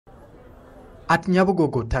At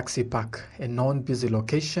MUGABO taxi park, a known busy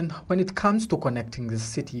location when it comes to connecting the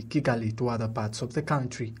city Kigali to other parts of the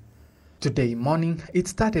country. Today morning, it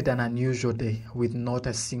started an unusual day with not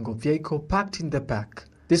a single vehicle parked in the park.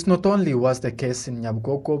 This not only was the case in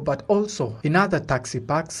MUGABO but also in other taxi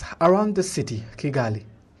parks around the city, Kigali.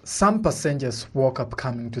 Some passengers woke up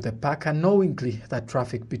coming to the park unknowingly that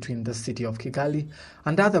traffic between the city of Kigali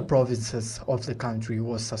and other provinces of the country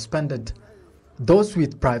was suspended. Those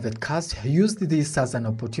with private cars used this as an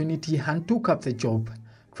opportunity and took up the job,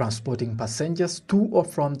 transporting passengers to or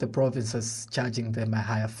from the provinces, charging them a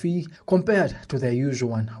higher fee compared to their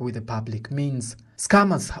usual one with the public means.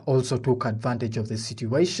 Scammers also took advantage of the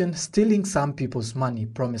situation, stealing some people's money,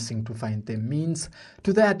 promising to find them means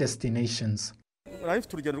to their destinations.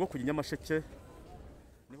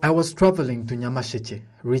 I was traveling to Nyamasheke.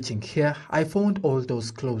 Reaching here, I found all doors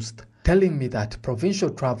closed, telling me that provincial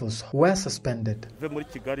travels were suspended. They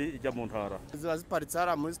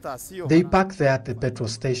park there at the petrol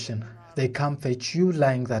station. They come fetch you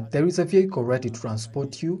lying that there is a vehicle ready to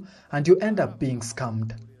transport you, and you end up being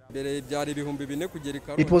scammed.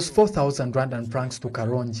 It was 4,000 Rwandan francs to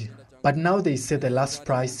Karongi, but now they say the last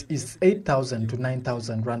price is 8,000 to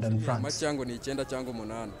 9,000 Rwandan francs.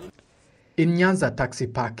 In Nyanza Taxi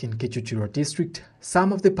Park in Kichuchiro district,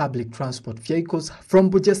 some of the public transport vehicles from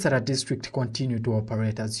Bugesera district continue to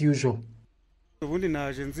operate as usual.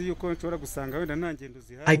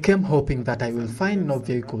 I came hoping that I will find no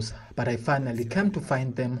vehicles, but I finally came to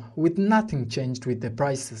find them with nothing changed with the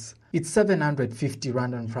prices. It's 750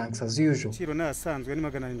 Rwandan francs as usual.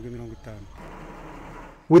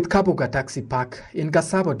 With Kabuga Taxi Park in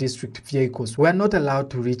Gasabo district, vehicles were not allowed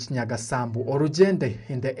to reach Nyagasambu or Rugende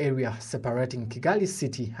in the area separating Kigali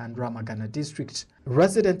City and Ramagana district.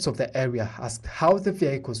 Residents of the area asked how the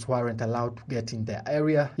vehicles weren't allowed to get in their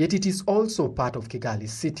area, yet it is also part of Kigali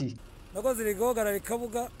City.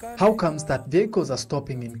 How comes that vehicles are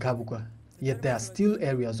stopping in Kabuga, yet there are still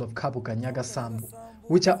areas of Kabuga Nyagasambu,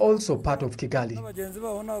 which are also part of Kigali?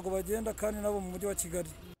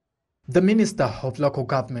 The Minister of Local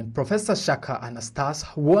Government, Professor Shaka Anastas,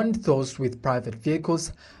 warned those with private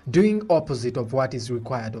vehicles doing opposite of what is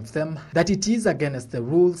required of them that it is against the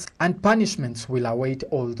rules and punishments will await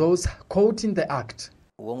all those caught in the act.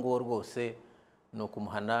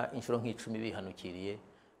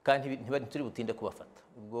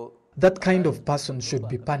 That kind of person should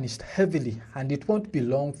be punished heavily, and it won't be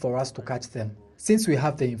long for us to catch them. Since we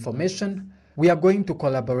have the information, we are going to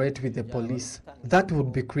collaborate with the police. That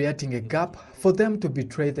would be creating a gap for them to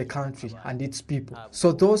betray the country and its people.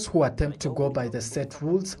 So those who attempt to go by the set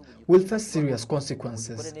rules will face serious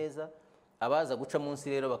consequences.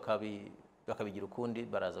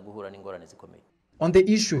 On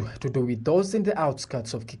the issue to do with those in the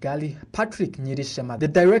outskirts of Kigali, Patrick Nyirishema, the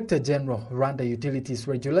Director General, Rwanda Utilities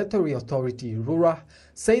Regulatory Authority, RURA,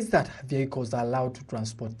 says that vehicles are allowed to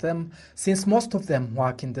transport them since most of them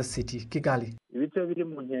work in the city, Kigali.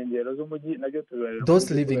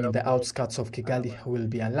 Those living in the outskirts of Kigali will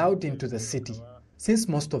be allowed into the city, since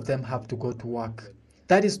most of them have to go to work.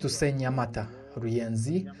 That is to say Nyamata,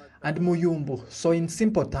 Ruyenzi, and Muyumbu, so in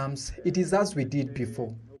simple terms, it is as we did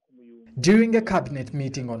before. During a cabinet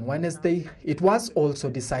meeting on Wednesday, it was also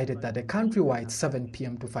decided that a countrywide 7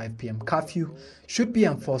 p.m. to 5 p.m. curfew should be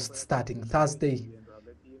enforced starting Thursday.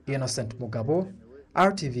 Innocent MUGABO,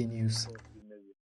 RTV News.